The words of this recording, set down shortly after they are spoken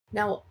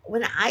Now,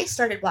 when I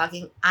started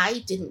blogging, I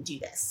didn't do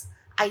this.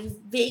 I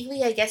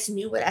vaguely, I guess,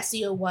 knew what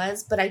SEO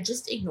was, but I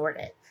just ignored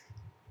it.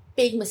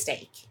 Big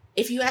mistake.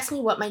 If you ask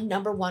me what my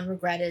number one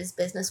regret is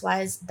business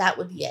wise, that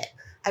would be it.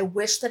 I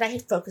wish that I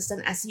had focused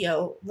on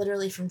SEO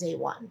literally from day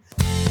one.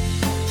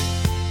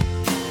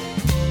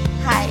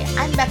 Hi,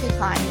 I'm Becca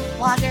Klein,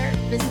 blogger,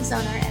 business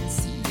owner, and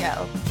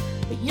CEO.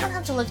 But you don't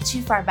have to look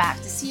too far back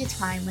to see a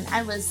time when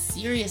I was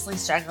seriously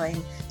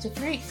struggling to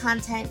create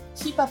content,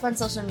 keep up on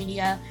social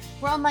media,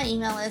 grow my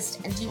email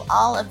list, and do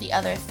all of the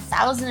other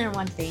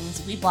 1,001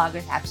 things we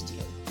bloggers have to do.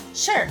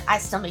 Sure, I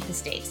still make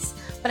mistakes,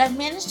 but I've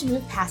managed to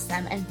move past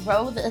them and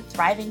grow the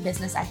thriving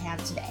business I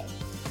have today.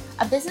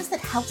 A business that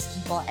helps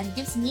people and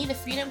gives me the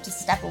freedom to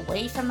step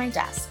away from my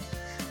desk.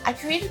 I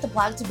created the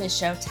Blog to Biz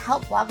show to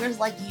help bloggers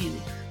like you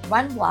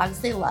run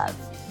blogs they love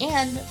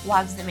and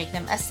blogs that make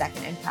them a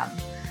second income.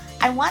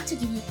 I want to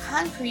give you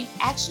concrete,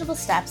 actionable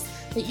steps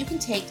that you can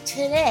take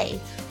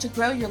today to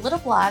grow your little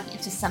blog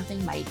into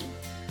something mighty.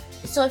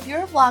 So if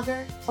you're a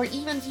blogger, or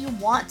even if you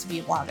want to be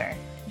a blogger,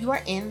 you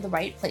are in the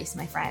right place,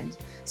 my friend.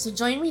 So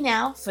join me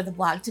now for the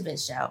Blog to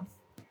Biz show.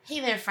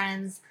 Hey there,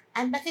 friends.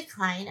 I'm Becca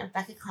Klein of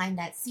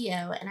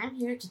BeccaKlein.co, and I'm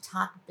here to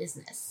talk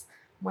business,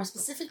 more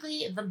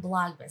specifically, the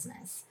blog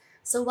business.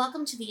 So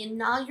welcome to the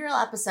inaugural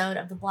episode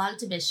of the Blog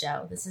to Biz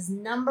show. This is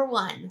number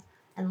 1,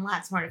 and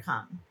lots more to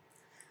come.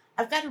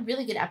 I've got a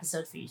really good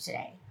episode for you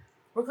today.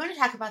 We're going to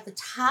talk about the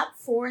top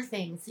 4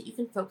 things that you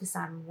can focus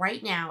on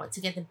right now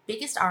to get the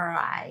biggest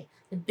ROI,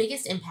 the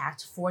biggest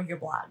impact for your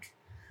blog.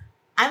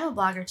 I'm a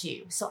blogger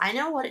too, so I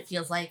know what it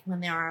feels like when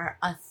there are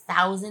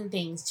 1,000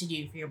 things to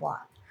do for your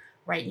blog.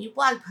 Write new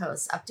blog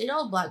posts, update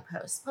old blog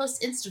posts,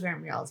 post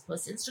Instagram reels,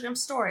 post Instagram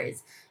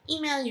stories,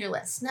 email your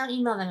list, now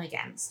email them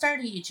again, start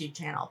a YouTube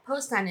channel,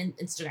 post on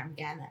Instagram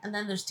again, and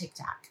then there's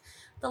TikTok.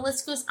 The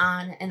list goes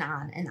on and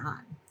on and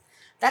on.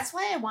 That's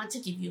why I want to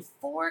give you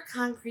 4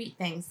 concrete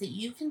things that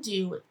you can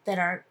do that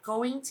are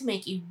going to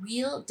make a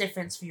real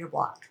difference for your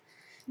blog.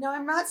 Now,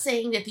 I'm not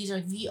saying that these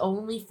are the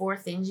only 4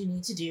 things you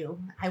need to do.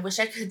 I wish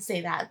I could say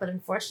that, but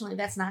unfortunately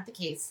that's not the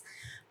case.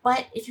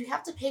 But if you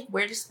have to pick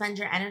where to spend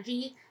your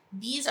energy,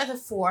 these are the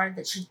 4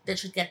 that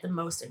should get the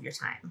most of your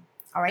time.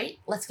 All right,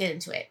 let's get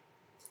into it.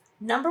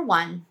 Number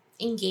 1,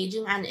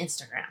 engaging on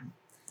Instagram.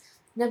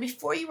 Now,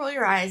 before you roll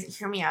your eyes,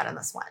 hear me out on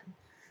this one.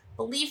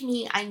 Believe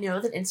me, I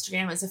know that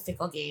Instagram is a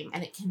fickle game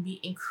and it can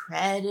be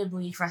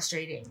incredibly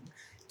frustrating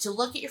to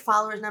look at your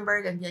followers number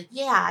and be like,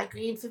 yeah, I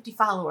gained 50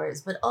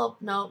 followers, but oh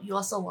no, you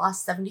also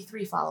lost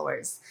 73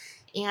 followers.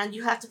 And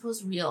you have to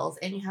post reels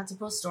and you have to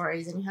post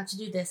stories and you have to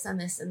do this and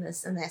this and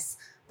this and this.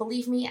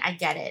 Believe me, I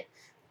get it.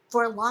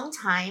 For a long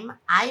time,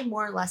 I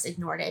more or less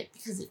ignored it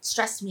because it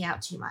stressed me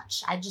out too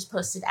much. I just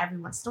posted every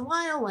once in a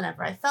while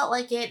whenever I felt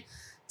like it.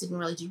 Didn't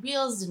really do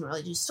reels, didn't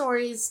really do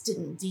stories,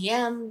 didn't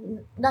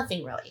DM,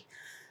 nothing really.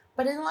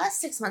 But in the last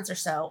 6 months or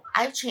so,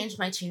 I've changed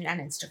my tune on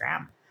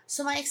Instagram.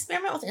 So my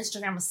experiment with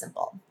Instagram was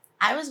simple.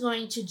 I was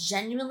going to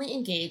genuinely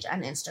engage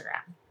on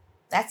Instagram.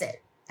 That's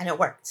it. And it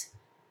worked.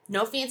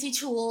 No fancy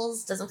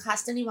tools, doesn't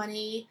cost any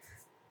money.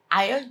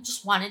 I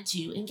just wanted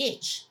to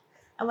engage.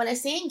 And when I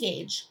say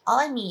engage, all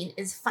I mean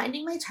is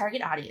finding my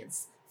target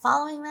audience,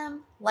 following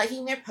them,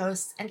 liking their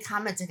posts, and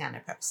commenting on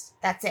their posts.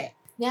 That's it.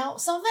 Now,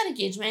 some of that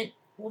engagement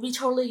will be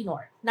totally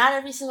ignored. Not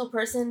every single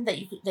person that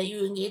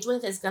you engage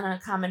with is going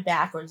to comment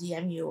back or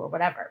DM you or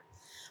whatever.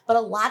 But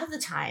a lot of the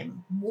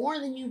time, more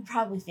than you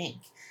probably think,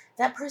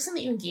 that person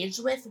that you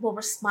engaged with will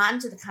respond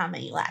to the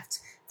comment you left.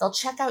 They'll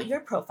check out your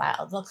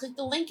profile. They'll click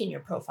the link in your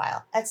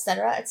profile,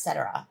 etc.,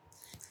 etc.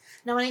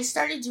 Now, when I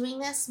started doing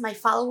this, my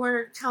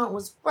follower count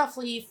was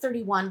roughly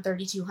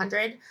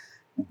 3,200.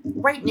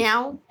 Right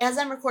now, as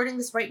I'm recording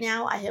this right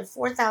now, I have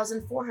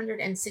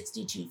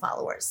 4,462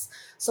 followers.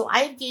 So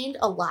I've gained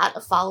a lot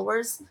of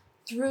followers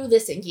through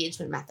this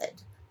engagement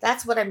method.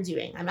 That's what I'm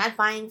doing. I'm not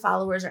buying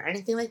followers or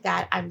anything like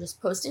that. I'm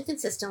just posting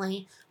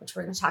consistently, which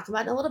we're going to talk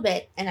about in a little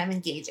bit, and I'm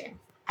engaging.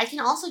 I can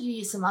also give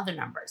you some other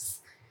numbers.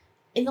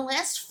 In the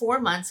last 4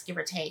 months, give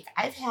or take,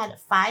 I've had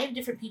 5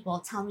 different people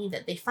tell me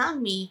that they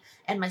found me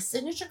and my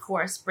signature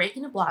course, Break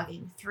Into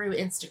Blogging, through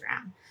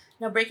Instagram.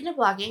 Now, Break Into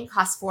Blogging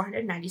costs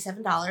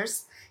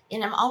 $497,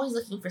 and I'm always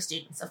looking for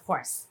students, of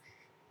course.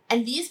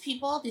 And these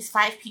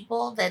 5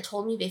 people that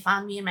told me they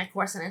found me in my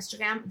course on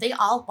Instagram, they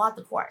all bought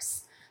the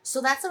course. So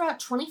that's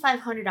about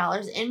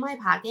 $2,500 in my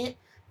pocket,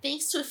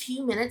 thanks to a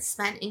few minutes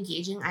spent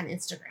engaging on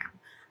Instagram.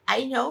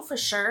 I know for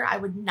sure I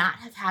would not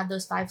have had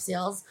those 5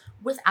 sales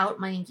without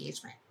my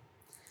engagement.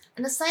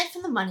 And aside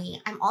from the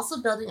money, I'm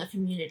also building a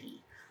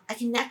community. I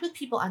connect with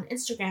people on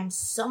Instagram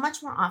so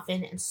much more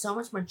often and so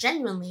much more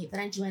genuinely than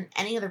I do on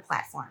any other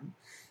platform.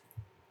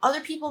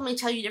 Other people may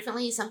tell you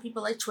differently. Some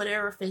people like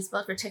Twitter or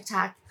Facebook or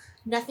TikTok.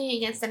 Nothing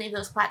against any of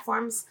those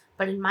platforms,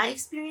 but in my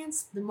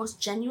experience, the most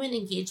genuine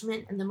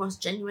engagement and the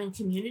most genuine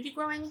community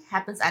growing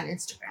happens on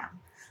Instagram.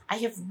 I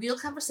have real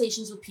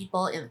conversations with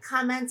people in the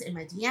comments, in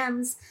my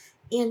DMs,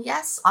 and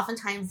yes,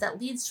 oftentimes that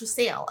leads to a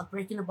sale, a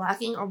Break Into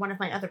Blogging, or one of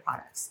my other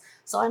products.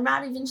 So I'm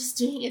not even just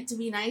doing it to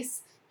be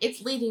nice,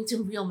 it's leading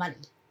to real money.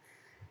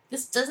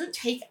 This doesn't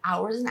take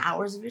hours and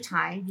hours of your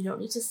time. You don't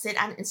need to sit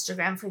on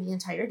Instagram for the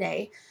entire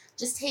day.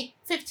 Just take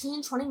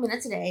 15, 20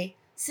 minutes a day,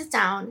 sit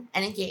down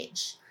and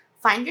engage.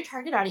 Find your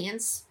target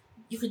audience.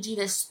 You could do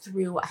this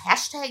through a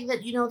hashtag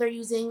that you know they're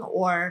using,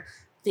 or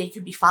they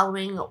could be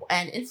following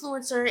an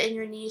influencer in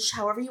your niche,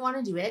 however you want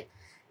to do it,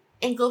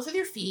 and go through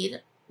their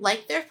feed,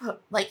 like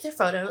their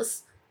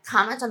photos,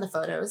 comment on the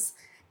photos,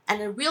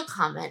 and a real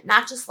comment,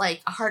 not just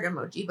like a heart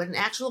emoji, but an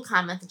actual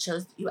comment that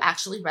shows that you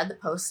actually read the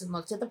post and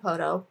looked at the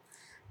photo.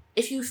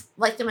 If you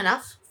like them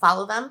enough,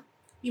 follow them.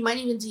 You might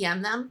even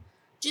DM them.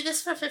 Do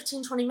this for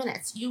 15, 20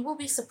 minutes. You will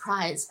be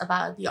surprised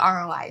about the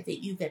ROI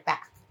that you get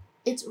back.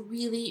 It's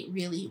really,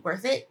 really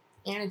worth it,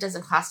 and it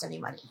doesn't cost any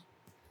money.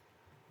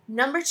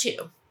 Number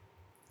 2,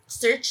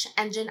 search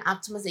engine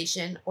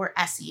optimization, or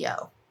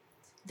SEO.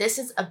 This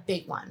is a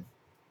big one.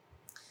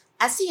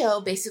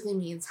 SEO basically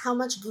means how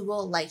much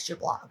Google likes your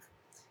blog.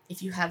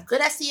 If you have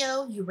good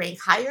SEO, you rank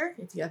higher.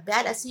 If you have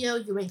bad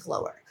SEO, you rank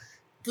lower.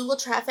 Google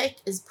traffic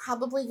is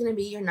probably going to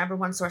be your number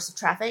one source of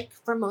traffic.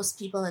 For most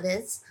people, it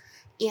is.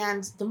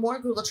 And the more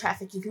Google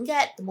traffic you can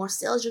get, the more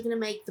sales you're going to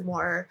make, the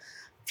more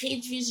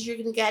page views you're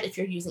going to get. If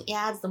you're using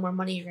ads, the more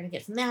money you're going to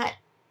get from that.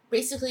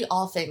 Basically,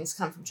 all things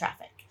come from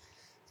traffic.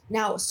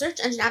 Now, search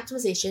engine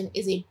optimization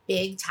is a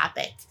big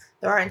topic.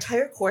 There are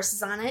entire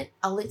courses on it.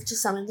 I'll link to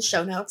some in the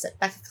show notes at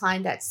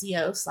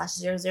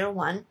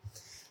beckaklein.co/001.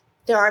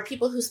 There are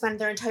people who spend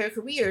their entire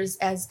careers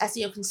as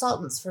SEO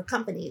consultants for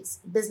companies,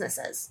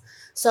 businesses.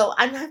 So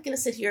I'm not going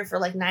to sit here for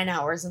like 9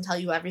 hours and tell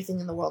you everything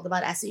in the world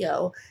about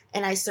SEO,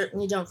 and I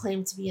certainly don't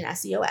claim to be an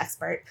SEO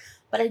expert,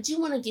 but I do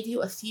want to give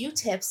you a few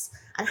tips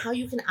on how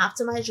you can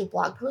optimize your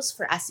blog posts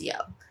for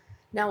SEO.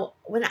 Now,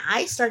 when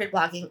I started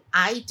blogging,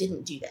 I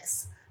didn't do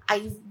this.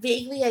 I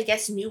vaguely, I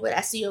guess, knew what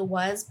SEO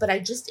was, but I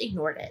just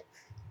ignored it.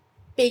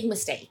 Big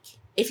mistake.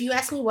 If you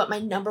ask me what my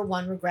number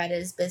one regret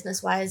is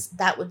business-wise,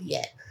 that would be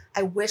it.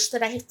 I wish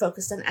that I had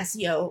focused on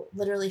SEO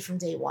literally from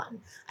day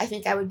one. I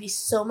think I would be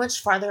so much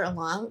farther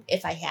along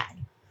if I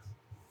had.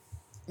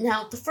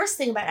 Now, the first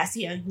thing about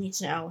SEO you need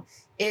to know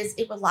is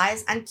it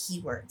relies on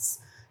keywords.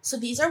 So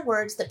these are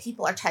words that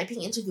people are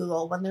typing into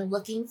Google when they're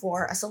looking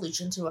for a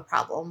solution to a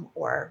problem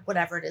or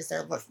whatever it is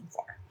they're looking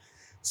for.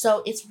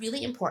 So it's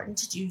really important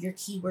to do your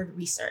keyword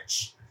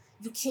research.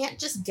 You can't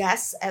just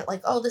guess at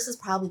like, oh, this is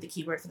probably the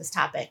keyword for this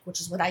topic,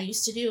 which is what I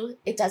used to do.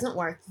 It doesn't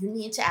work. You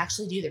need to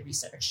actually do the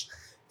research.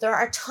 There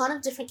are a ton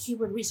of different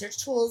keyword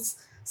research tools,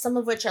 some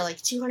of which are like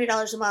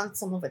 $200 a month,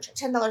 some of which are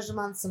 $10 a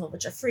month, some of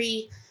which are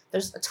free.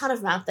 There's a ton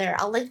of them out there.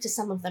 I'll link to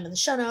some of them in the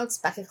show notes,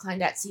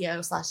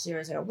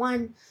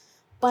 beckaklein.co/001.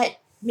 But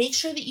make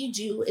sure that you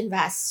do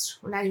invest,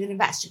 or not even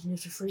invest, you can do it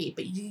for free,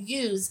 but you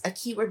use a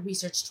keyword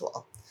research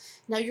tool.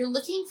 Now you're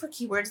looking for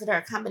keywords that are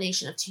a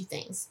combination of two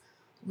things: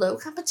 low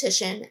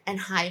competition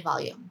and high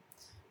volume.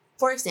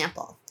 For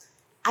example,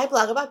 I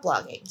blog about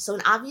blogging, so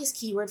an obvious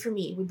keyword for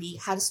me would be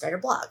how to start a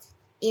blog.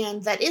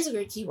 And that is a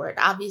great keyword.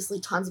 Obviously,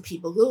 tons of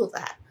people Google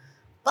that.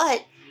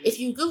 But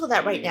if you Google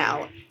that right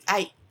now,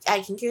 I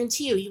can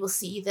guarantee you will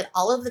see that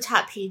all of the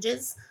top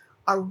pages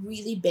are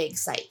really big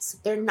sites.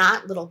 They're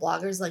not little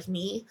bloggers like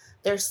me.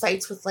 They're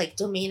sites with like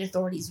domain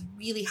authorities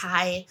really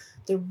high.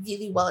 They're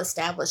really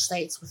well-established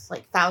sites with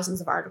like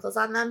thousands of articles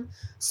on them.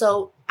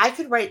 So I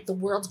could write the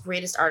world's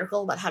greatest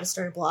article about how to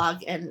start a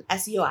blog and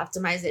SEO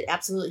optimize it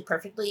absolutely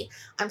perfectly.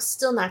 I'm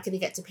still not going to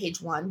get to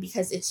page 1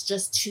 because it's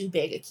just too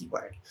big a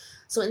keyword.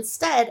 So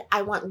instead,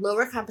 I want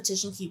lower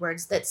competition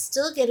keywords that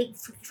still get a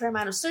fair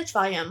amount of search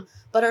volume,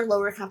 but are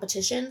lower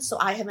competition, so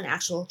I have an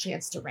actual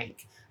chance to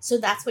rank. So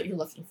that's what you're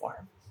looking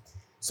for.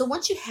 So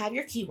once you have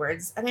your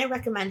keywords, and I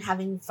recommend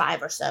having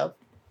 5 or so,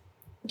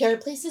 there are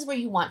places where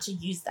you want to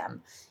use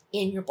them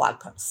in your blog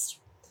post.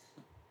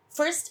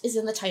 First is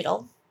in the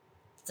title.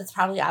 That's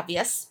probably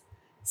obvious.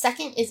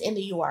 Second is in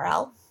the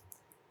URL.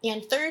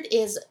 And third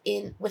is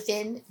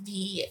within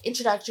the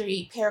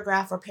introductory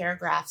paragraph or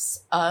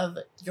paragraphs of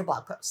your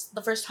blog post,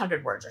 the first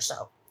 100 words or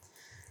so.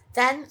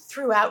 Then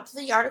throughout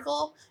the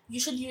article, you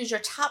should use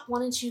your top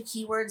 1 and 2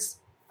 keywords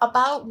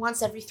about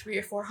once every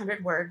 300 or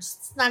 400 words.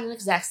 It's not an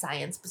exact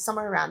science, but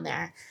somewhere around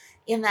there.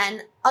 And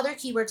then other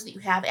keywords that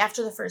you have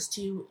after the first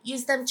 2,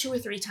 use them 2 or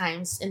 3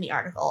 times in the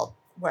article,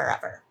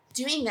 wherever.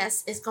 Doing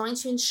this is going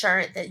to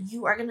ensure that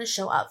you are going to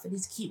show up for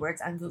these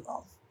keywords on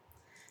Google.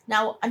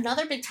 Now,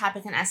 another big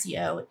topic in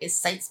SEO is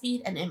site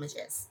speed and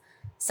images.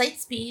 Site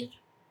speed,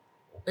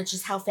 which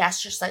is how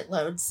fast your site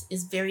loads,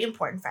 is very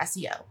important for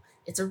SEO.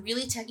 It's a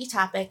really techy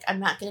topic. I'm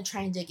not going to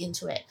try and dig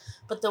into it.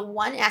 But the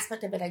one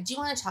aspect of it I do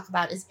want to talk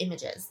about is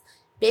images.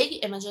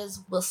 Big images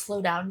will slow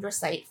down your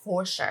site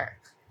for sure.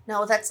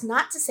 Now, that's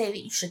not to say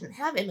that you shouldn't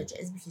have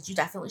images, because you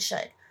definitely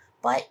should.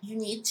 But you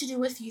need to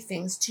do a few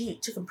things to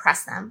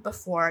compress them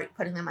before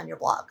putting them on your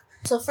blog.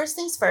 So first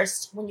things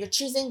first, when you're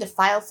choosing the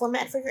file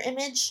format for your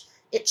image,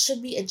 it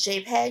should be a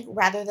JPEG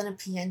rather than a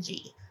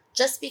PNG,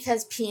 just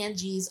because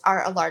PNGs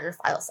are a larger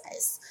file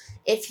size.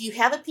 If you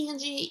have a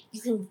PNG, you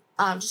can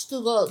just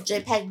Google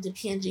JPEG to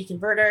PNG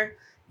converter.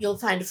 You'll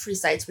find free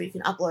sites where you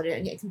can upload it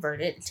and get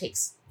converted. It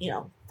takes,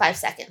 5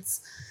 seconds.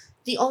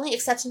 The only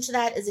exception to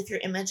that is if your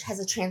image has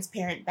a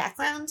transparent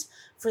background.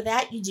 For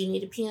that, you do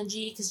need a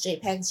PNG because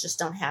JPEGs just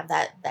don't have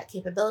that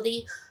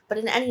capability. But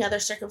in any other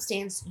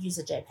circumstance, use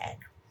a JPEG.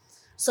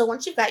 So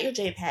once you've got your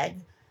JPEG,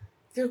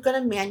 you're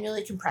going to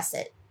manually compress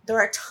it. There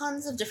are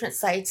tons of different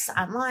sites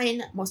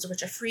online, most of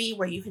which are free,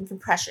 where you can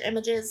compress your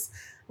images.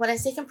 When I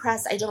say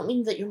compress, I don't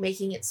mean that you're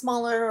making it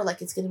smaller or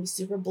like it's going to be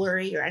super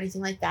blurry or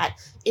anything like that.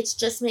 It's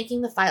just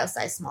making the file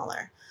size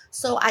smaller.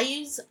 So I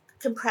use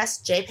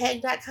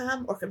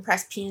compressedjpeg.com or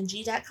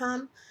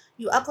compressedpng.com.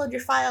 You upload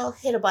your file,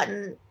 hit a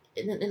button,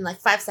 in like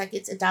 5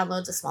 seconds, it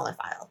downloads a smaller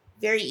file.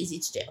 Very easy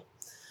to do.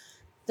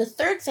 The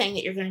third thing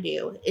that you're going to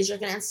do is you're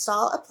going to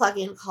install a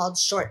plugin called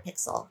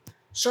ShortPixel.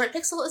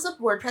 ShortPixel is a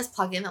WordPress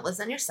plugin that lives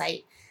on your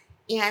site,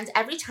 and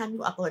every time you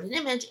upload an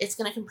image, it's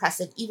going to compress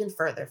it even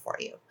further for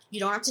you. You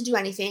don't have to do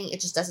anything,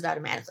 it just does it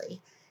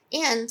automatically.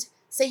 And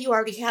say you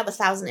already have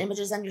 1,000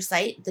 images on your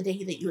site, the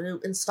day that you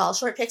install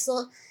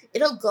ShortPixel,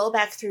 it'll go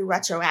back through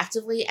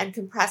retroactively and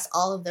compress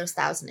all of those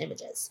 1,000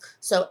 images.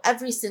 So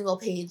every single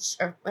page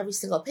or every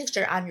single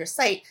picture on your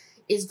site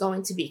is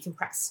going to be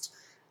compressed.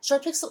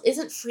 ShortPixel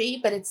isn't free,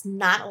 but it's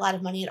not a lot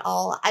of money at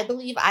all. I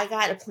believe I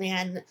got a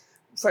plan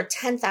for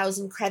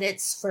 10,000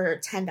 credits for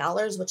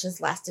 $10, which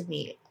has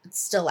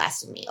still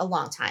lasted me a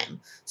long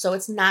time. So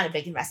it's not a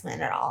big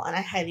investment at all, and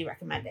I highly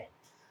recommend it.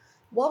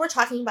 While we're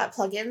talking about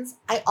plugins,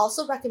 I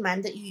also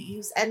recommend that you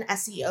use an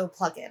SEO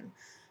plugin.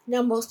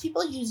 Now, most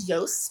people use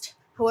Yoast.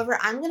 However,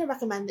 I'm going to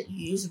recommend that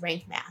you use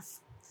Rank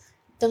Math.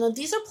 Then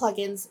these are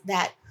plugins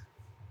that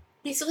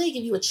basically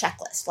give you a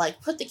checklist,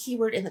 like put the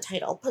keyword in the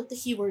title, put the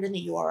keyword in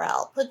the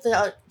URL, put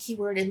the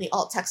keyword in the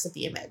alt text of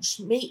the image,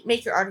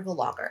 make your article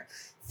longer.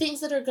 Things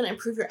that are going to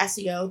improve your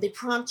SEO, they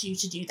prompt you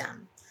to do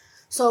them.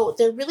 So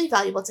they're really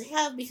valuable to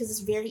have because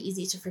it's very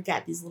easy to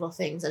forget these little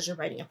things as you're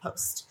writing a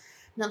post.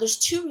 Now, there's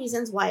 2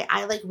 reasons why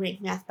I like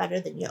Rank Math better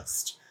than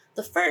Yoast.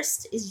 The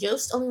first is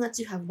Yoast only lets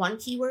you have 1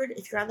 keyword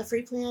if you're on the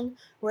free plan,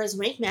 whereas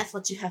Rank Math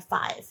lets you have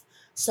 5.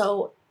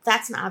 So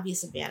that's an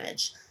obvious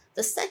advantage.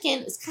 The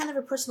second is kind of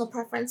a personal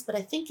preference, but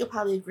I think you'll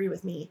probably agree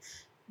with me.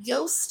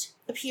 Yoast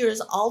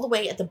appears all the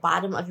way at the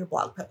bottom of your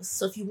blog post.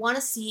 So if you want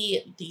to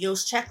see the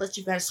Yoast checklist,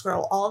 you've got to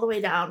scroll all the way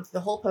down through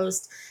the whole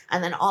post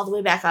and then all the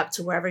way back up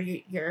to wherever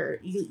you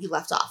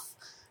left off.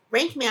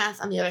 Rank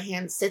Math, on the other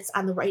hand, sits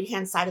on the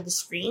right-hand side of the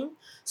screen,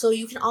 so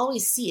you can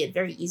always see it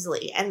very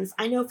easily. And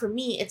I know for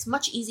me, it's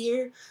much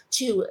easier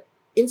to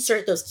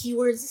insert those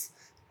keywords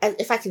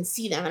if I can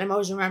see them. And I'm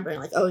always remembering,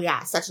 like, oh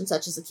yeah, such and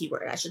such is a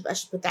keyword. I should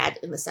put that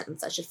in the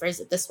sentence. I should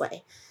phrase it this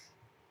way.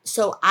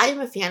 So I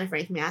am a fan of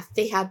Rank Math.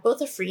 They have both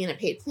a free and a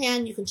paid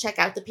plan. You can check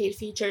out the paid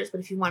features,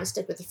 but if you want to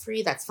stick with the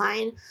free, that's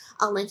fine.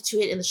 I'll link to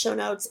it in the show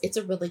notes. It's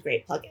a really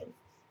great plugin.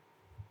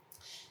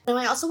 Now,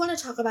 I also want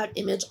to talk about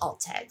image alt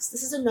tags.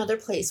 This is another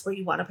place where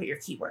you want to put your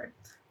keyword,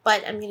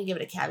 but I'm going to give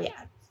it a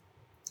caveat.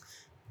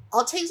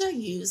 Alt tags are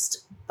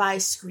used by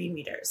screen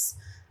readers.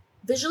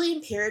 Visually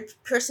impaired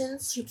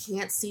persons who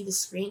can't see the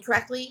screen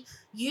correctly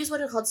use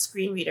what are called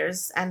screen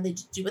readers, and they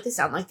do what they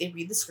sound like. They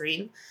read the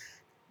screen,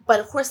 but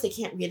of course they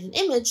can't read an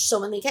image, so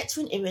when they get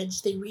to an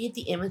image, they read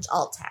the image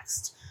alt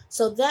text.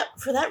 So that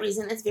for that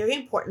reason, it's very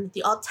important that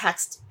the alt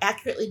text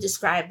accurately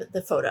describe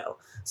the photo.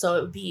 So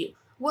it would be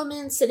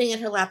woman sitting at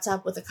her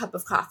laptop with a cup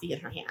of coffee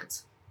in her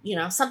hand,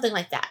 something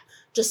like that.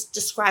 Just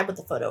describe what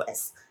the photo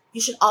is.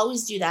 You should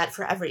always do that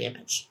for every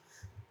image.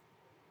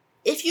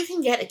 If you can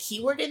get a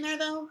keyword in there,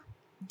 though,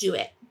 do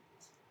it.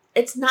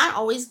 It's not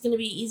always going to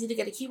be easy to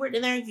get a keyword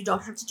in there. You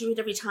don't have to do it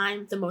every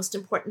time. The most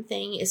important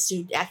thing is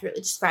to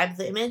accurately describe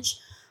the image.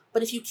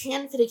 But if you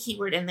can fit a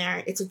keyword in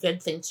there, it's a good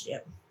thing to do.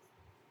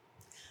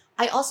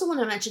 I also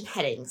want to mention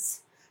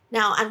headings.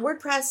 Now, on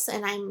WordPress,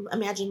 and I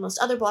imagine most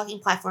other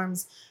blogging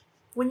platforms,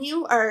 when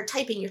you are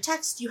typing your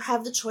text, you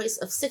have the choice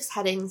of 6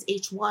 headings,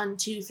 H1,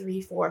 2,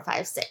 3, 4,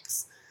 5,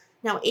 6.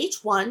 Now,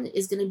 H1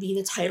 is going to be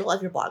the title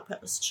of your blog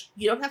post.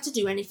 You don't have to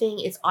do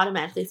anything. It's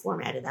automatically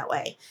formatted that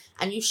way.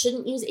 And you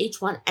shouldn't use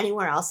H1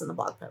 anywhere else in the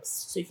blog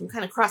post. So you can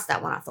kind of cross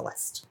that one off the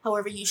list.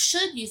 However, you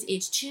should use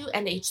H2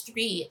 and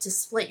H3 to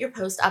split your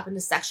post up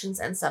into sections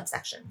and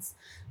subsections.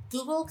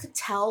 Google could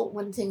tell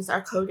when things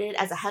are coded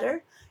as a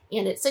header,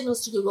 and it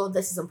signals to Google,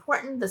 this is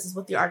important, this is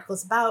what the article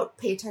is about,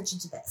 pay attention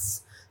to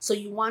this. So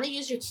you want to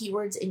use your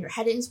keywords in your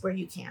headings where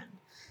you can.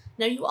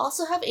 Now, you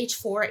also have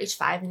H4,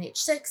 H5, and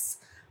H6.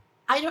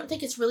 I don't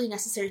think it's really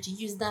necessary to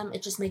use them.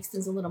 It just makes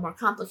things a little more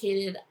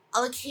complicated.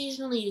 I'll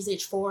occasionally use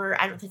H4.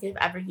 I don't think I've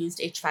ever used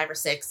H5 or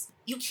 6.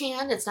 You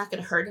can. It's not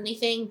going to hurt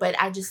anything, but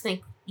I just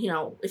think,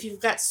 if you've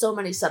got so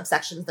many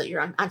subsections that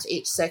you're onto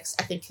H6,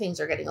 I think things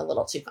are getting a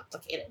little too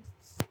complicated.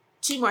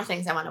 2 more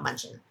things I want to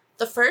mention.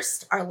 The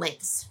first are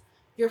links.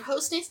 Your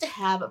post needs to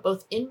have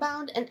both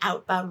inbound and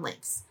outbound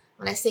links.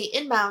 When I say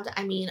inbound,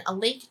 I mean a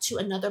link to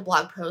another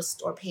blog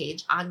post or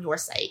page on your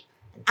site.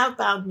 And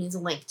outbound means a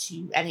link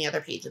to any other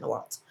page in the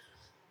world.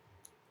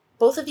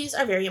 Both of these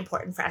are very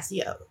important for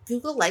SEO.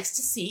 Google likes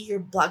to see your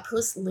blog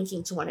posts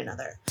linking to one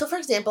another. So for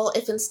example,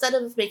 if instead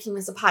of making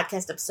this a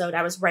podcast episode,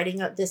 I was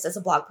writing this as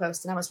a blog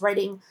post and I was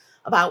writing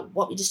about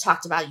what we just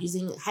talked about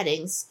using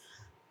headings,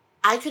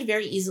 I could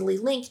very easily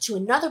link to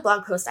another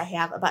blog post I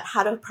have about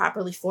how to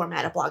properly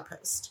format a blog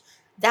post.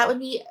 That would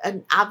be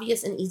an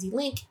obvious and easy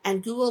link,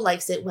 and Google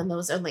likes it when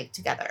those are linked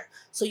together.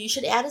 So you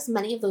should add as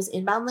many of those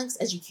inbound links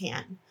as you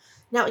can.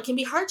 Now, it can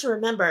be hard to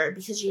remember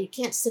because you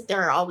can't sit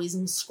there always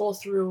and scroll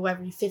through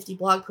every 50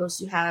 blog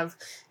posts you have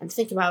and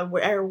think about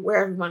where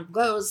everyone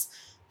goes.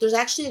 There's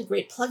actually a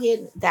great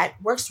plugin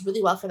that works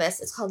really well for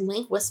this. It's called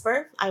Link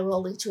Whisper. I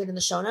will link to it in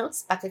the show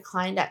notes,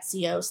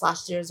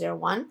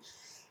 beccaklein.co/001.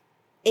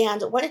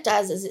 And what it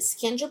does is it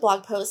scans your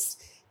blog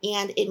post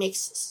and it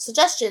makes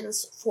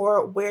suggestions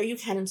for where you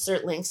can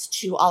insert links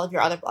to all of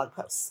your other blog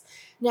posts.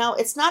 Now,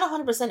 it's not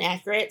 100%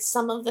 accurate.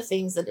 Some of the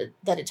things that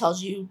it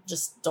tells you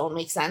just don't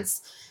make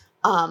sense,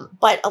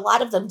 but a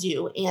lot of them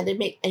do. And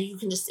you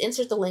can just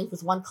insert the link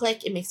with one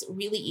click. It makes it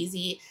really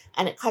easy,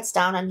 and it cuts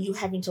down on you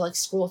having to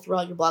scroll through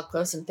all your blog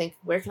posts and think,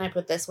 where can I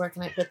put this? Where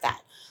can I put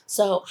that?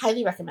 So,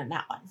 highly recommend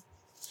that one.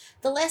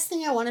 The last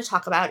thing I want to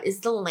talk about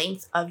is the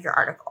length of your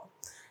article.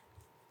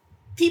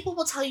 People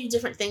will tell you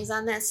different things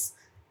on this.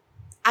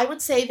 I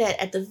would say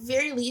that at the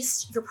very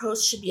least, your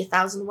post should be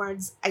 1,000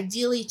 words,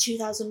 ideally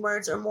 2,000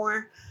 words or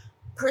more.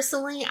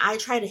 Personally, I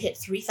try to hit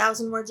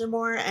 3,000 words or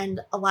more, and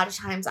a lot of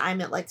times I'm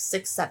at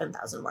 6,000,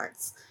 7,000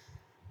 words.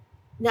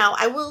 Now,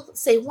 I will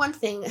say one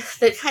thing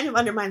that kind of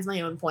undermines my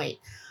own point,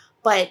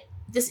 but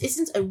this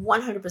isn't a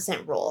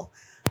 100% rule.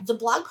 The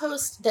blog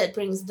post that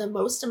brings the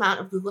most amount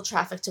of Google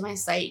traffic to my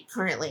site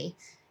currently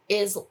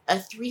is a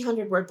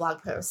 300-word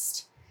blog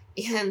post,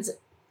 and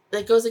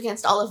that goes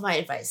against all of my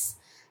advice.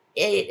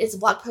 It is a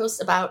blog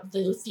post about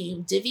the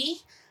theme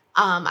Divi.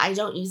 I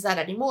don't use that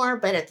anymore,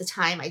 but at the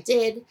time I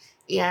did,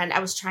 and I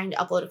was trying to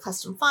upload a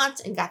custom font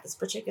and got this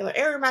particular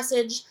error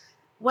message.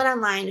 Went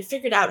online and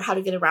figured out how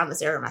to get around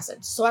this error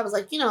message. So I was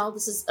like,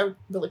 this is a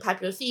really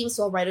popular theme,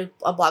 so I'll write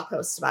a blog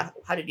post about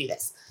how to do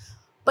this.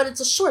 But it's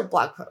a short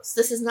blog post.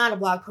 This is not a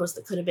blog post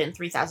that could have been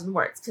 3,000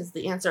 words, because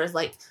the answer is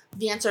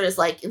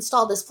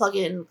install this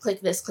plugin,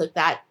 click this, click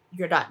that,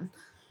 you're done.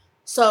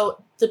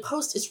 So the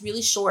post is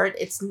really short.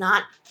 It's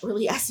not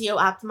really SEO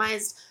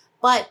optimized,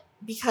 but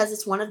because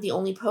it's one of the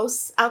only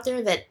posts out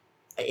there that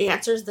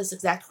answers this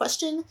exact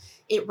question,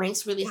 it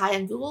ranks really high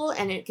on Google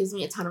and it gives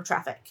me a ton of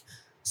traffic.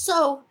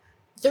 So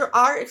there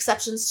are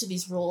exceptions to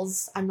these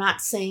rules. I'm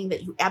not saying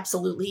that you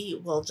absolutely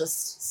will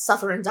just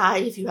suffer and die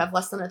if you have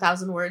less than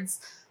 1,000 words,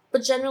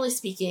 but generally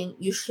speaking,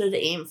 you should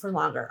aim for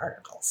longer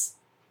articles.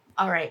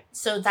 All right,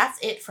 so that's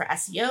it for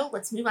SEO.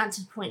 Let's move on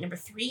to point number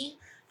 3,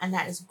 and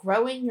that is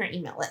growing your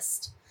email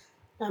list.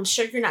 Now, I'm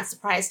sure you're not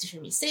surprised to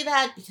hear me say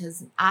that,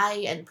 because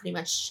I and pretty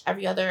much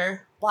every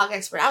other blog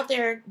expert out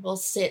there will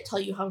tell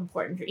you how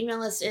important your email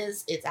list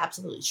is. It's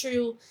absolutely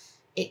true.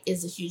 It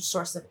is a huge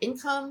source of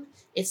income.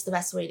 It's the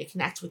best way to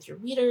connect with your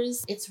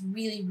readers. It's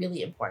really,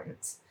 really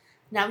important.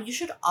 Now, you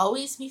should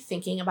always be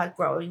thinking about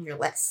growing your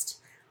list.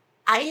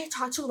 I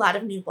talk to a lot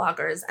of new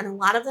bloggers, and a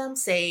lot of them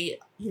say,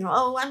 I'm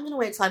going to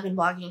wait till I've been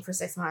blogging for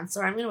 6 months,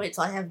 or I'm going to wait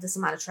till I have this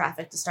amount of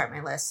traffic to start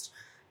my list,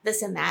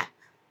 this and that.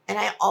 And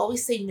I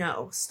always say,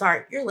 no,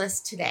 start your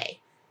list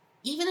today.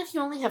 Even if you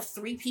only have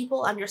 3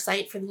 people on your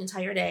site for the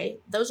entire day,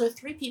 those are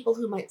 3 people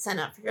who might sign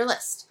up for your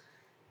list.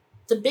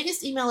 The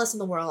biggest email list in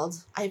the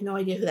world, I have no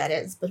idea who that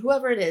is, but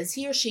whoever it is,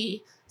 he or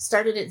she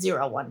started at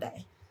 0 one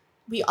day.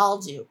 We all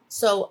do.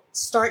 So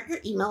start your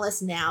email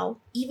list now,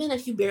 even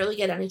if you barely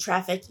get any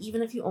traffic,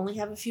 even if you only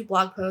have a few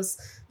blog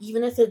posts,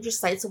 even if your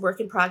site's a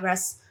work in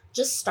progress,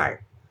 just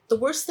start. The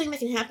worst thing that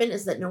can happen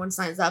is that no one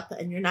signs up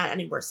and you're not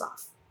any worse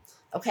off.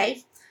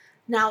 Okay?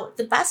 Now,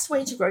 the best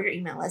way to grow your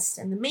email list,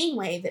 and the main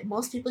way that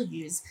most people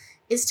use,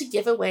 is to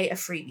give away a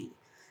freebie.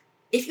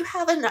 If you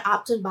have an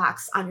opt-in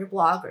box on your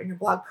blog or in your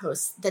blog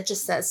post that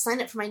just says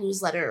sign up for my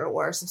newsletter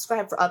or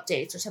subscribe for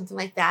updates or something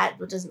like that,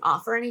 but doesn't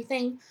offer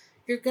anything,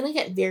 you're going to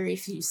get very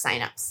few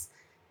signups.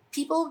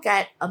 People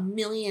get a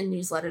million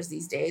newsletters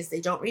these days.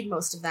 They don't read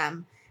most of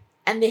them,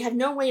 and they have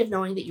no way of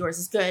knowing that yours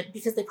is good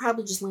because they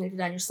probably just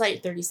landed on your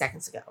site 30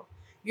 seconds ago.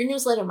 Your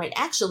newsletter might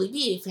actually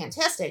be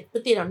fantastic,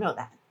 but they don't know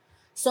that.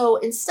 So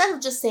instead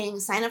of just saying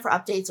sign up for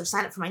updates or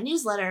sign up for my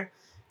newsletter,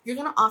 you're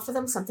going to offer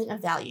them something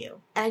of value.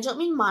 And I don't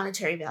mean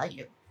monetary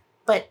value,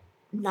 but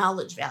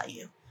knowledge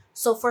value.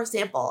 So for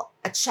example,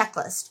 a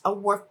checklist, a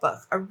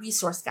workbook, a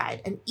resource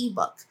guide, an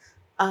ebook,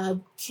 a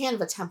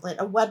Canva template,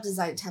 a web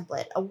design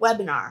template, a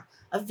webinar,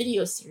 a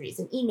video series,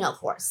 an email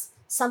course,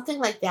 something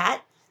like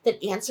that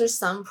answers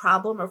some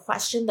problem or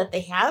question that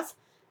they have,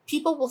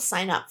 people will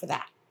sign up for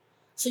that.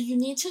 So you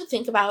need to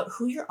think about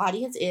who your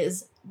audience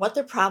is, what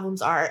their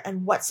problems are,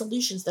 and what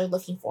solutions they're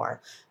looking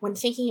for when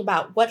thinking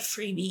about what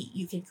freebie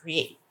you can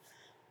create.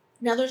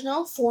 Now, there's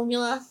no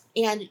formula,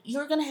 and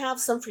you're going to have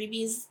some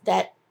freebies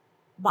that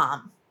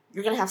bomb.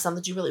 You're going to have some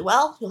that do really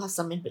well. You'll have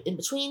some in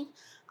between.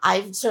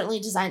 I've certainly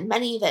designed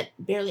many that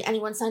barely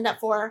anyone signed up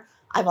for.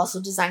 I've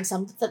also designed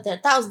some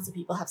that thousands of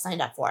people have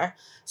signed up for.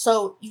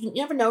 So you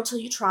never know till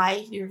you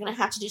try. You're going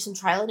to have to do some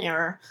trial and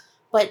error.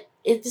 But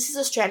this is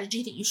a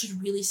strategy that you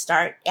should really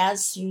start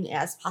as soon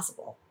as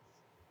possible.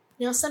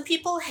 Some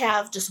people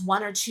have just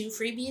 1 or 2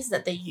 freebies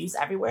that they use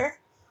everywhere.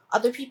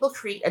 Other people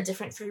create a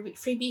different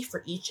freebie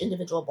for each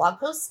individual blog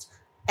post.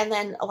 And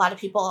then a lot of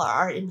people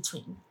are in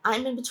between.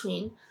 I'm in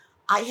between.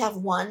 I have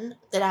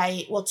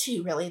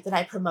two really, that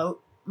I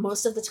promote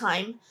most of the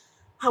time.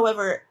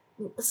 However,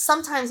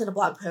 sometimes in a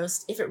blog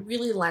post, if it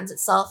really lends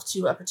itself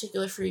to a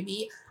particular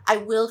freebie, I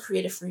will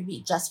create a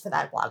freebie just for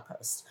that blog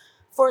post.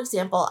 For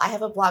example, I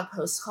have a blog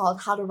post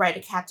called How to Write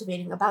a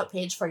Captivating About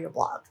Page for Your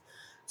Blog.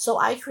 So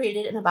I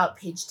created an About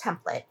Page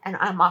template, and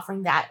I'm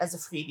offering that as a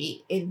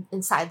freebie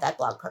inside that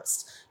blog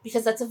post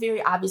because that's a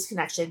very obvious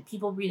connection.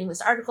 People reading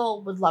this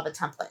article would love a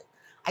template.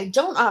 I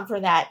don't offer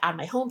that on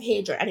my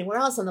homepage or anywhere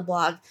else on the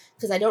blog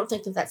because I don't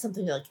think that that's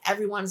something that like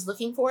everyone's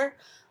looking for,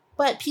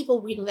 but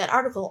people reading that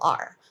article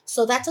are.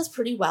 So that does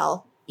pretty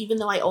well, even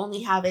though I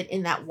only have it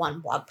in that one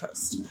blog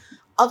post.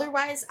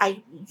 Otherwise,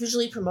 I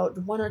usually promote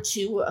one or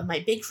two of my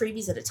big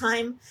freebies at a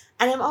time,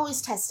 and I'm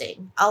always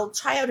testing. I'll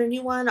try out a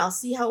new one. I'll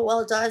see how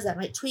well it does. I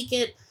might tweak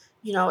it.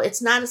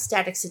 It's not a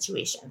static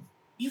situation.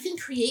 You can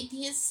create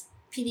these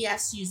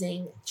PDFs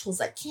using tools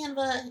like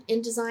Canva,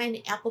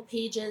 InDesign, Apple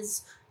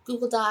Pages,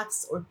 Google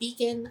Docs, or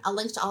Beacon. I'll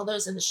link to all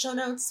those in the show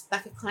notes,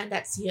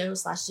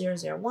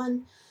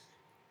 beckaklein.co/001.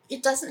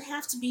 It doesn't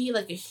have to be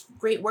like a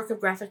great work of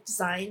graphic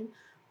design,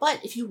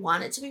 but if you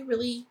want it to be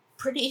really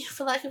pretty,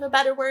 for lack of a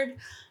better word,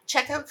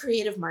 check out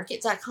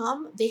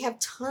creativemarket.com. They have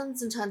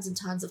tons and tons and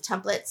tons of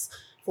templates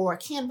for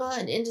Canva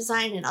and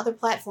InDesign and other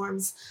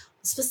platforms,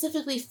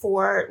 specifically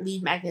for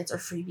lead magnets or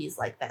freebies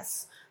like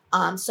this.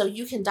 So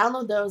you can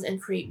download those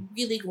and create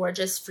really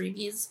gorgeous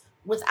freebies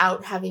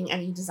without having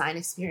any design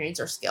experience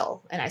or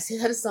skill. And I say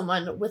that as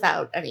someone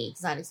without any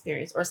design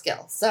experience or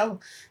skill. So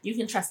you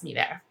can trust me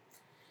there.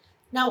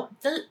 Now,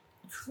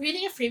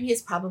 creating a freebie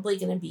is probably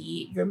going to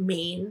be your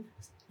main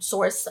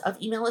source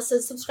of email list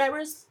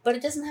subscribers, but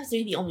it doesn't have to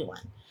be the only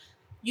one.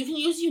 You can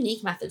use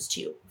unique methods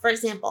too. For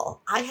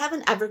example, I have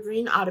an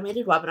evergreen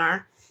automated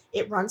webinar.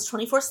 It runs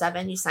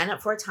 24/7. You sign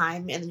up for a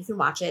time and then you can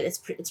watch it.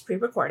 It's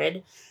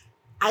pre-recorded.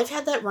 I've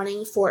had that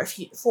running for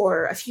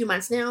a few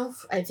months now.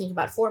 I think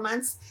about 4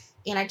 months.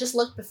 And I just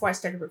looked before I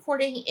started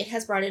recording. It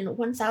has brought in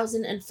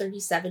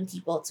 1,037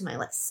 people to my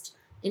list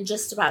in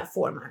just about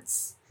 4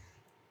 months.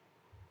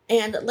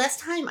 And last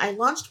time I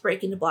launched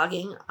Break Into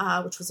Blogging,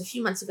 which was a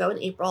few months ago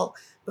in April.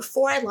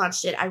 Before I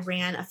launched it, I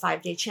ran a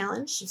 5-day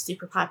challenge. It's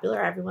super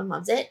popular. Everyone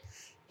loves it.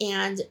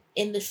 And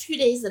in the few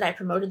days that I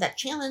promoted that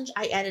challenge,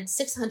 I added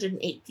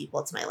 608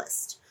 people to my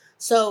list.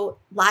 So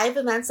live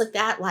events like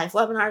that, live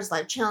webinars,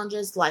 live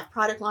challenges, live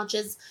product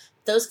launches,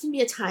 those can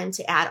be a time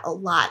to add a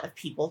lot of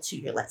people to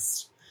your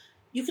list.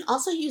 You can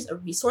also use a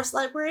resource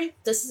library.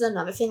 This is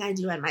another thing I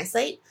do on my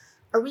site.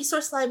 A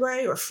resource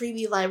library or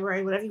freebie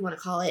library, whatever you want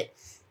to call it,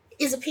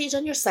 is a page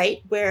on your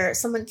site where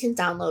someone can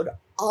download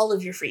all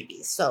of your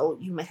freebies. So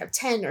you might have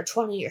 10 or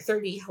 20 or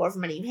 30, however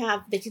many you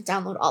have, they can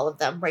download all of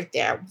them right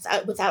there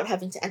without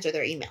having to enter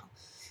their email.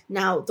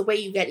 Now, the way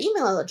you get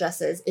email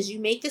addresses is you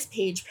make this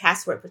page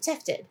password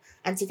protected.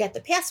 And to get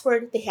the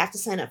password, they have to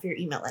sign up for your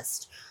email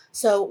list.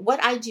 So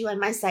what I do on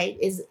my site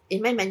is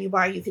in my menu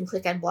bar, you can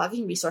click on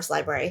Blogging Resource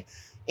Library,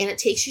 and it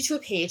takes you to a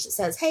page that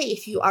says, hey,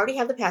 if you already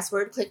have the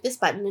password, click this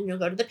button and you'll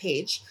go to the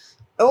page.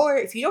 Or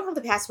if you don't have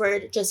the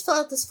password, just fill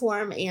out this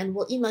form and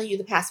we'll email you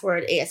the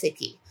password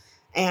ASAP.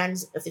 And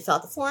if they fill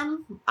out the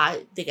form,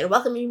 they get a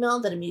welcome email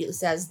that immediately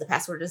says the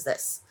password is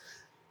this.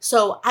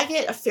 So I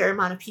get a fair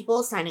amount of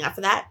people signing up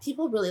for that.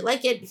 People really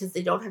like it because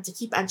they don't have to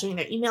keep entering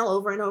their email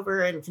over and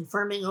over and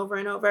confirming over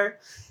and over.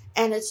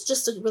 And it's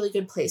just a really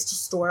good place to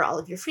store all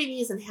of your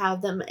freebies and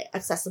have them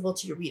accessible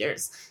to your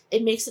readers.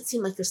 It makes it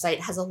seem like your site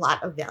has a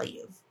lot of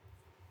value.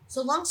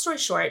 So long story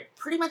short,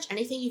 pretty much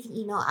anything you can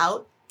email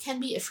out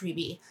can be a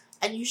freebie,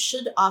 and you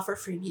should offer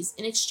freebies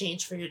in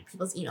exchange for your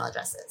people's email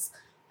addresses.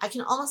 I can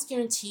almost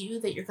guarantee you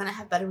that you're going to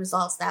have better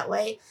results that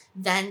way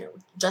than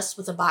just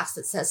with a box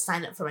that says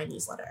sign up for my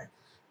newsletter.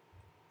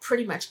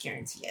 Pretty much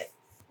guarantee it.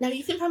 Now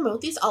you can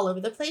promote these all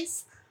over the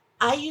place.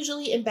 I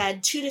usually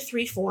embed 2 to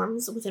 3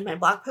 forms within my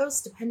blog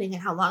posts, depending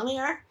on how long they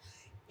are.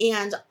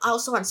 And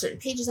also on certain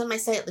pages on my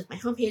site, like my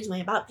homepage, my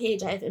about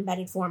page, I have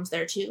embedded forms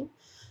there too.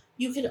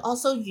 You can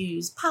also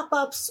use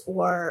pop-ups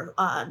or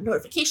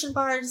notification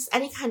bars,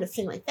 any kind of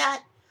thing like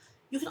that.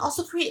 You can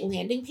also create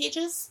landing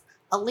pages.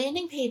 A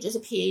landing page is a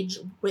page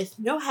with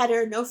no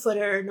header, no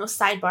footer, no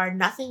sidebar,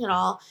 nothing at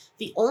all.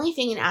 The only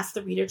thing it asks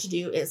the reader to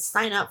do is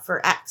sign up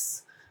for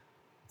X.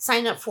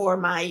 Sign up for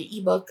my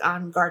ebook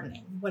on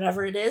gardening,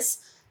 whatever it is.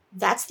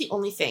 That's the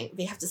only thing.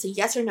 They have to say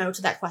yes or no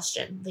to that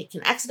question. They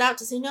can exit out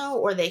to say no,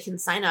 or they can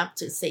sign up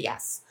to say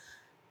yes.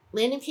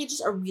 Landing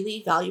pages are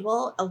really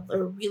valuable, a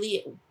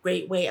really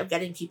great way of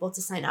getting people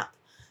to sign up.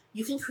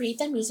 You can create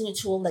them using a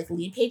tool like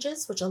Lead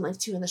Pages, which I'll link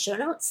to in the show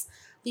notes.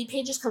 Lead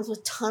Pages comes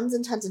with tons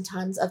and tons and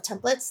tons of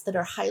templates that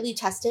are highly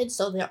tested,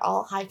 so they're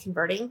all high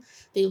converting.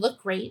 They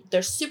look great.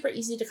 They're super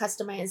easy to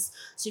customize,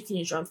 so you can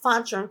use your own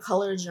fonts, your own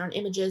colors, your own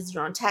images,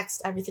 your own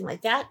text, everything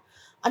like that.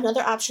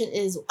 Another option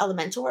is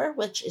Elementor,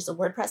 which is a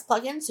WordPress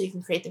plugin, so you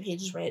can create the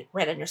pages right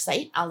on your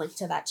site. I'll link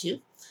to that too.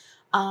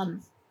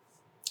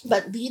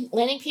 But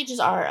landing pages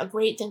are a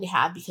great thing to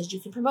have because you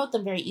can promote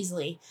them very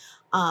easily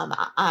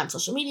on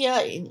social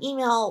media, in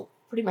email,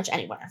 pretty much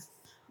anywhere.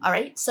 All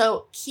right,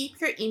 so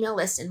keep your email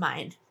list in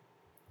mind.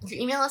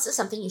 Your email list is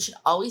something you should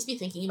always be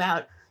thinking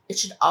about. It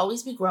should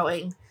always be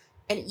growing.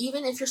 And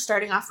even if you're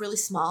starting off really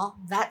small,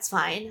 that's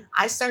fine.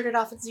 I started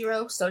off at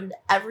 0, so did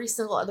every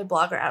single other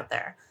blogger out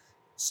there.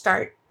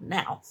 Start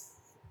now.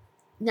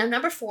 Now,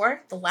 number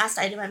 4, the last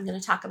item I'm going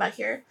to talk about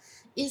here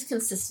is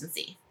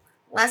consistency.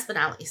 Last but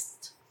not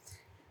least,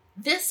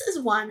 this is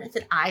one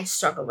that I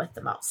struggle with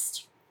the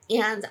most.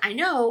 And I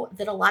know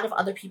that a lot of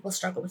other people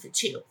struggle with it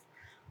too.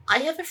 I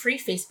have a free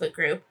Facebook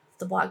group,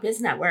 the Blog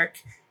Biz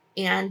Network,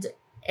 and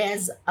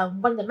as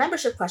one of the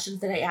membership questions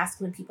that I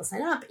ask when people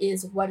sign up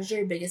is, what is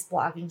your biggest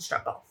blogging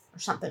struggle? Or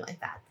something like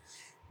that.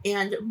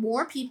 And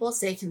more people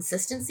say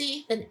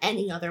consistency than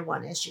any other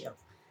one issue.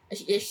 A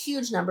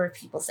huge number of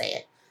people say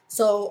it.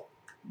 So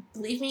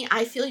believe me,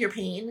 I feel your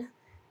pain.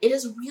 It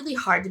is really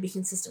hard to be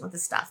consistent with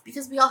this stuff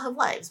because we all have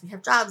lives. We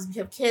have jobs, we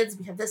have kids,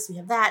 we have this, we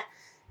have that.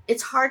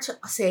 It's hard to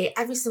say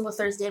every single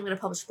Thursday I'm going to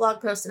publish a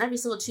blog post and every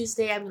single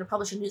Tuesday I'm going to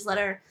publish a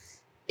newsletter.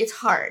 It's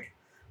hard,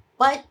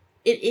 but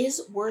it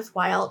is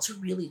worthwhile to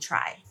really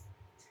try.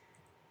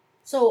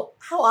 So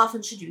how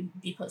often should you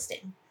be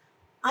posting?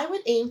 I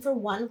would aim for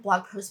 1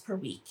 blog post per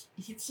week.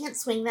 If you can't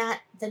swing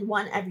that, then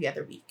 1 every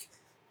other week.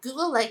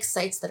 Google likes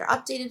sites that are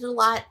updated a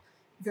lot.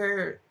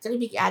 You're going to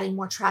be adding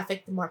more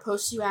traffic the more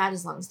posts you add,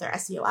 as long as they're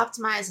SEO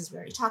optimized, as we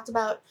already talked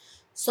about.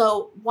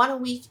 So 1 a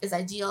week is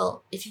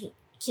ideal. If you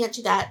can't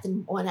do that,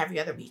 then 1 every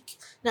other week.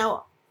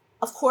 Now,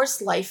 of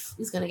course, life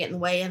is going to get in the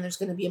way and there's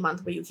going to be a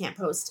month where you can't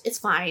post. It's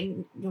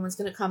fine. No one's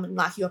going to come and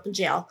lock you up in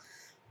jail.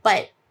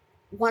 But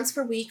once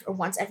per week or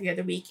once every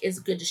other week is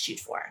good to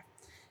shoot for.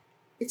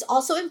 It's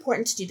also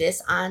important to do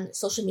this on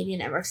social media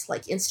networks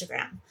like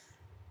Instagram.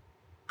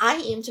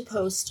 I aim to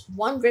post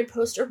 1 grid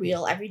post or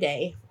reel every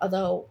day,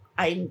 although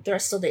there are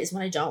still days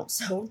when I don't,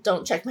 so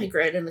don't check my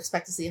grid and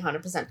expect to see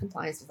 100%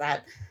 compliance with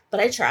that, but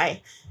I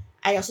try.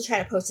 I also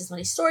try to post as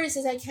many stories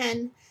as I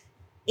can,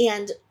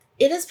 and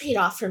it has paid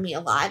off for me a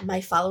lot.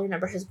 My follower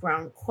number has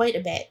grown quite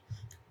a bit.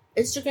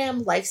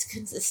 Instagram likes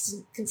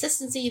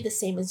consistency the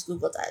same as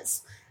Google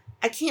does.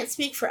 I can't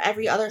speak for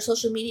every other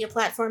social media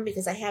platform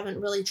because I haven't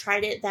really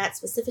tried it that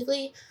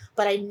specifically,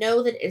 but I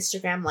know that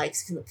Instagram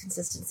likes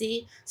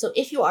consistency. So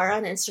if you are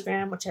on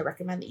Instagram, which I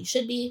recommend that you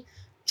should be,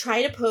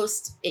 try to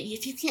post.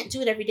 If you can't do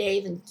it every day,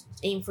 then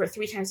aim for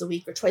 3 times a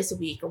week or twice a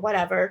week or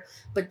whatever,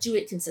 but do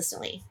it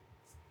consistently.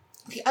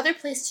 The other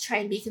place to try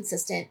and be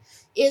consistent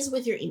is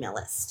with your email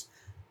list.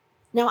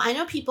 Now, I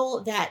know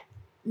people that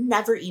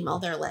never email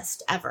their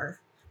list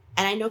ever,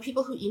 and I know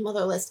people who email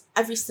their list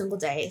every single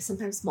day,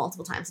 sometimes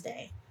multiple times a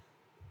day.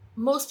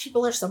 Most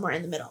people are somewhere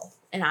in the middle,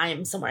 and I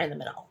am somewhere in the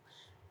middle.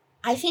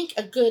 I think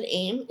a good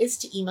aim is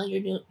to email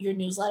your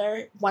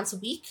newsletter once a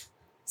week.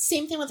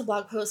 Same thing with a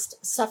blog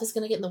post. Stuff is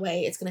going to get in the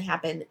way. It's going to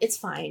happen. It's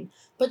fine.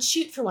 But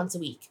shoot for once a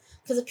week.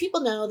 Because if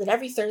people know that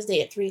every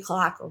Thursday at 3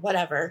 o'clock or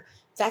whatever,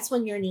 that's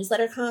when your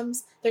newsletter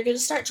comes, they're going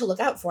to start to look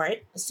out for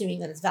it, assuming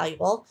that it's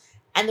valuable.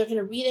 And they're going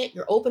to read it.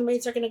 Your open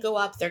rates are going to go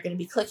up. They're going to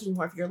be clicking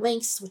more of your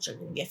links, which are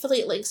going to be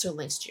affiliate links or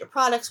links to your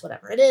products,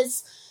 whatever it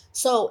is.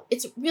 So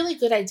it's a really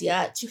good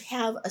idea to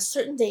have a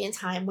certain day and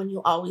time when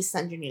you always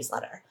send your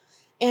newsletter.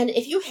 And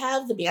if you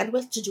have the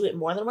bandwidth to do it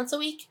more than once a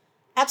week,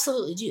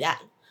 absolutely do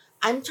that.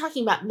 I'm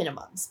talking about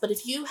minimums, but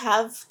if you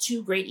have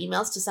 2 great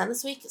emails to send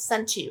this week,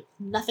 send 2.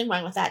 Nothing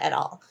wrong with that at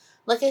all.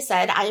 Like I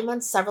said, I am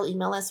on several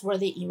email lists where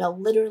they email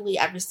literally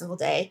every single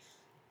day.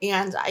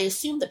 And I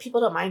assume that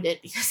people don't mind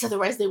it because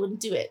otherwise they wouldn't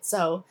do it.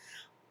 So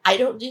I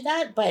don't do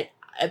that, but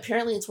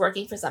apparently it's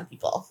working for some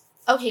people.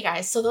 Okay,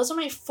 guys, so those are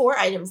my 4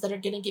 items that are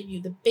going to give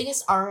you the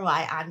biggest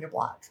ROI on your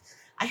blog.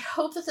 I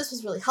hope that this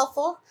was really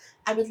helpful.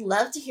 I would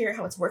love to hear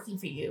how it's working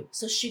for you.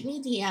 So shoot me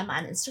a DM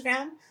on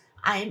Instagram.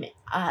 I'm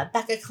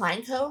Becca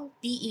Kleinco,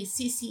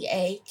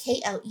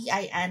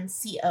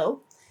 BeccakLeinco.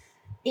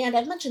 And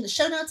I've mentioned the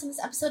show notes in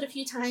this episode a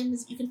few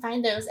times. You can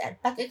find those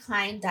at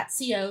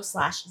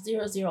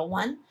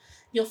beccaklein.co/001.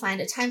 You'll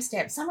find a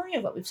timestamp summary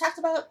of what we've talked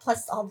about,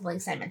 plus all the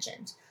links I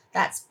mentioned.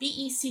 That's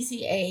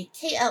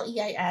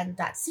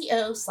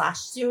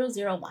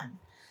beccaklein.co/001.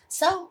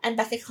 So, I'm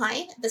Becca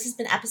Klein. This has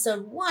been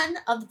episode 1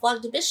 of the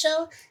Blog to Biz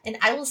Show, and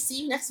I will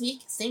see you next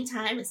week, same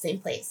time, same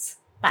place.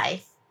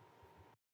 Bye.